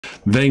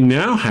they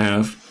now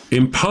have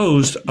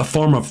imposed a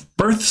form of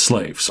birth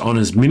slaves on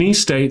as many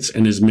states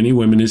and as many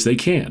women as they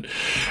can.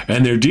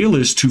 And their deal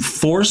is to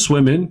force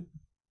women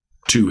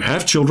to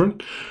have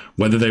children,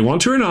 whether they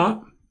want to or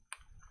not,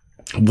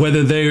 whether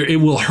it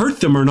will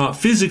hurt them or not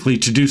physically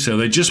to do so.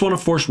 They just want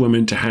to force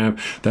women to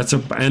have,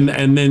 and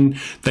then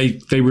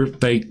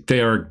they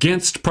are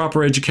against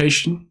proper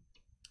education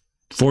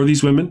for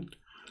these women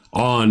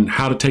on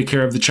how to take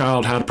care of the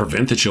child, how to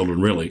prevent the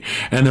children, really.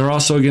 And they're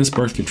also against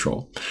birth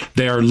control.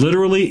 They are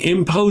literally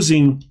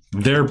imposing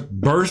their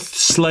birth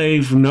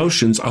slave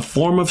notions, a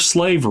form of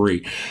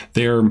slavery.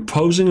 They are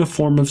imposing a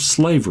form of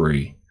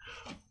slavery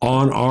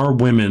on our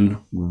women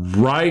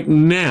right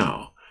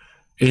now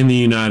in the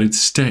United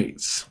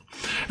States.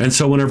 And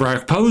so whenever I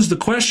pose the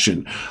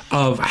question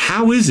of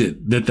how is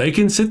it that they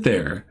can sit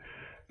there,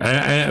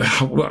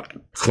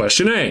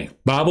 question A,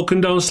 Bible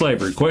condones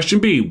slavery. Question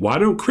B, why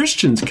don't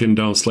Christians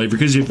condone slavery?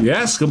 Because if you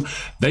ask them,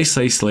 they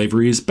say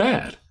slavery is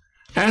bad.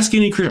 Ask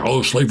any Christian,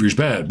 oh, slavery is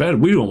bad.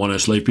 Bad. We don't want to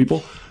enslave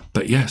people.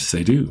 But yes,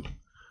 they do.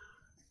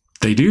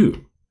 They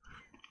do.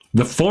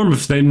 The form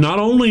of, they not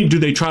only do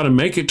they try to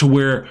make it to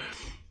where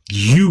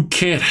you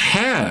can't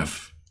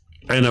have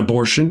an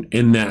abortion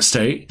in that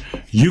state,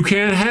 you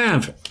can't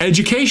have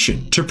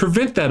education to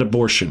prevent that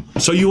abortion,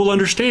 so you will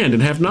understand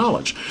and have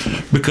knowledge,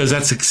 because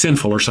that's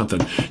sinful or something.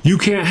 You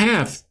can't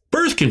have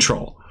birth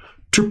control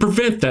to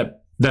prevent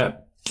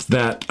that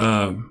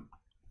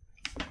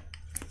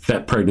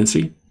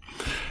pregnancy,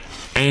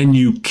 and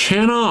you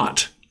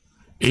cannot,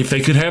 if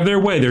they could have their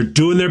way, they're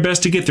doing their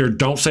best to get there.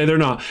 Don't say they're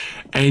not.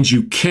 And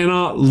you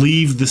cannot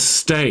leave the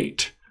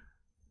state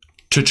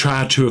to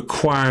try to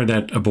acquire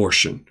that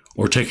abortion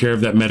or take care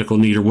of that medical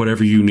need or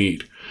whatever you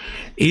need.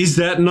 Is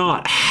that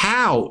not,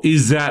 how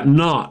is that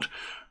not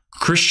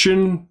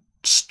Christians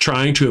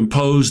trying to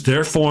impose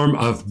their form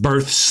of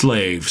birth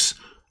slaves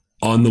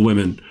on the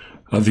women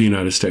of the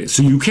United States?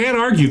 So you can't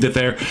argue that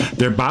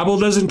their Bible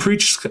doesn't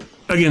preach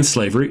against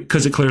slavery,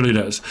 because it clearly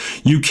does.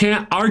 You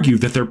can't argue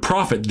that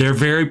their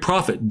very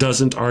prophet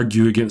doesn't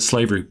argue against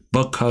slavery,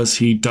 because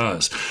he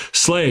does.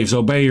 Slaves,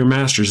 obey your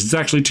masters. It's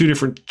actually two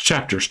different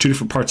chapters, two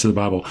different parts of the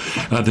Bible,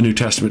 the New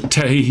Testament.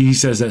 He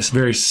says that's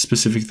very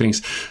specific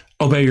things.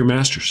 Obey your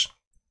masters,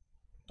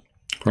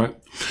 right?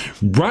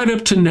 Right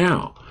up to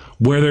now,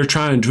 where they're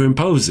trying to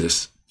impose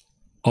this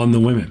on the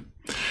women.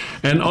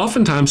 And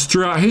oftentimes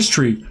throughout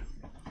history,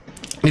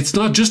 it's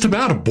not just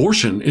about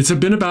abortion. It's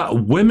been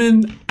about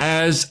women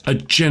as a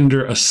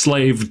gender, a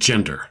slave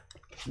gender.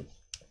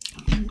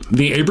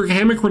 The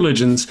Abrahamic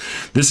religions,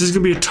 this is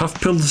going to be a tough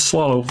pill to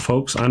swallow,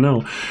 folks. I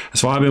know.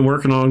 That's why I've been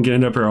working on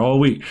getting up here all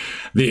week.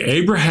 The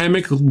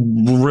Abrahamic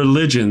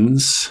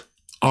religions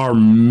are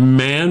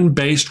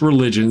man-based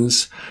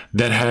religions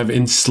that have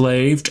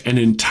enslaved an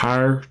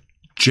entire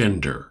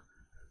gender.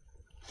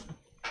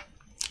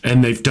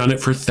 And they've done it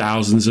for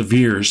thousands of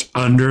years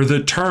under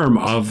the term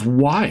of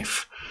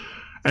wife.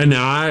 And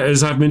now,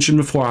 as I've mentioned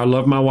before, I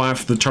love my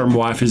wife. The term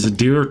wife is a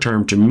dear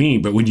term to me.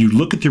 But when you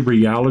look at the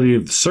reality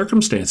of the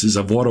circumstances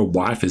of what a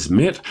wife has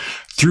meant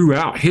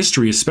throughout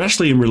history,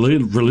 especially in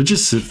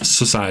religious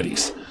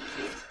societies,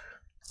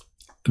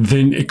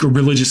 then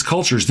religious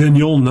cultures, then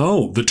you'll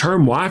know the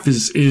term wife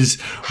is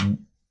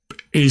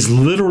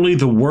literally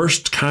the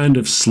worst kind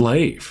of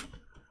slave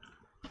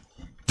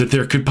that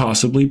there could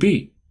possibly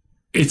be.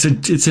 It's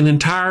an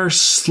entire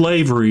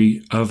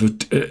slavery of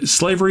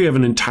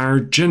an entire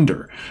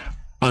gender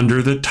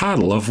under the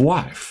title of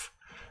wife.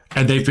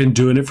 And they've been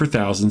doing it for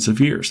thousands of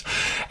years.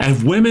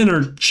 And women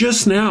are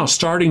just now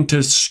starting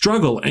to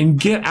struggle and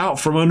get out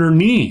from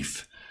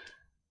underneath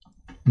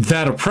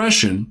that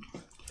oppression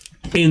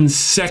in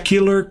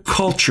secular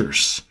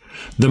cultures.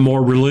 The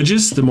more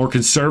religious, the more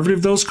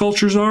conservative those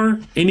cultures are,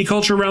 any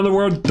culture around the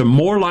world, the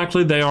more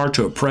likely they are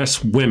to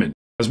oppress women.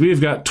 As we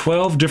have got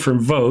 12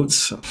 different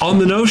votes on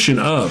the notion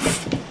of,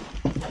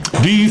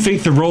 do you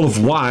think the role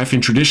of wife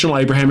in traditional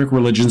Abrahamic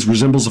religions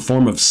resembles a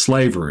form of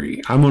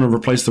slavery? I'm going to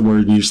replace the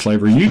word and use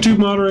slavery. YouTube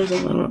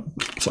moderator,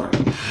 sorry.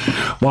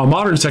 While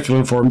modern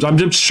secular forms, I'm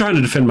just trying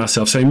to defend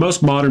myself, saying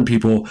most modern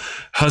people,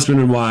 husband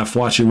and wife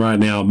watching right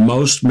now,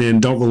 most men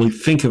don't really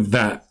think of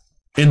that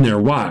in their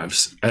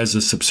wives as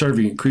a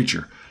subservient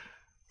creature.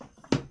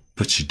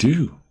 But you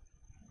do.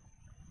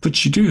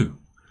 But you do.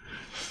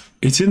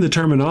 It's in the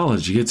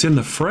terminology. It's in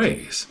the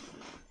phrase.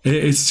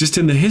 It's just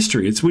in the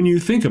history. It's when you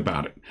think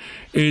about it.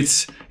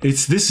 It's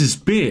this is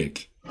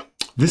big.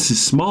 This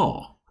is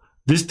small.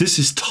 This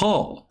is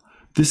tall.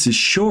 This is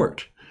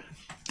short.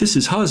 This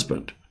is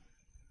husband.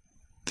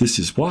 This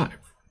is wife.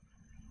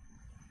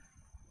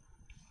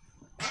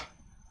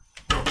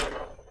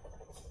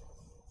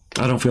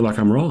 I don't feel like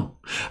I'm wrong.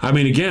 I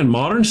mean, again,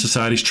 modern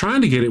society's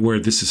trying to get it where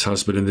this is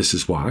husband and this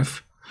is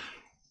wife.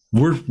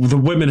 The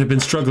women have been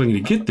struggling to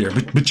get there,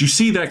 but you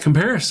see that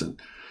comparison.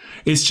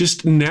 It's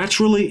just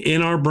naturally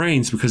in our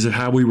brains because of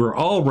how we were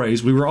all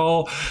raised.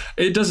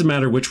 It doesn't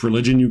matter which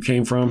religion you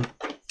came from,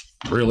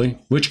 really,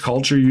 which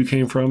culture you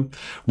came from.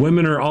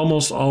 Women are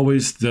almost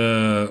always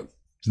the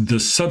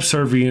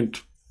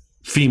subservient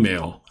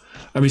female.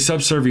 I mean,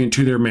 subservient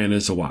to their man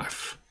as a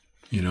wife.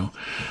 you know.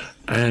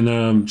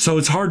 And so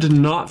it's hard to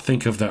not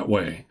think of that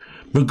way.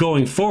 But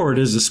going forward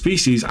as a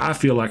species, I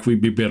feel like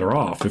we'd be better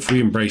off if we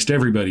embraced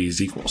everybody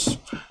as equals,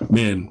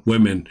 men,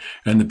 women,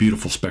 and the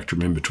beautiful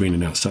spectrum in between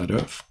and outside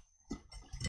of.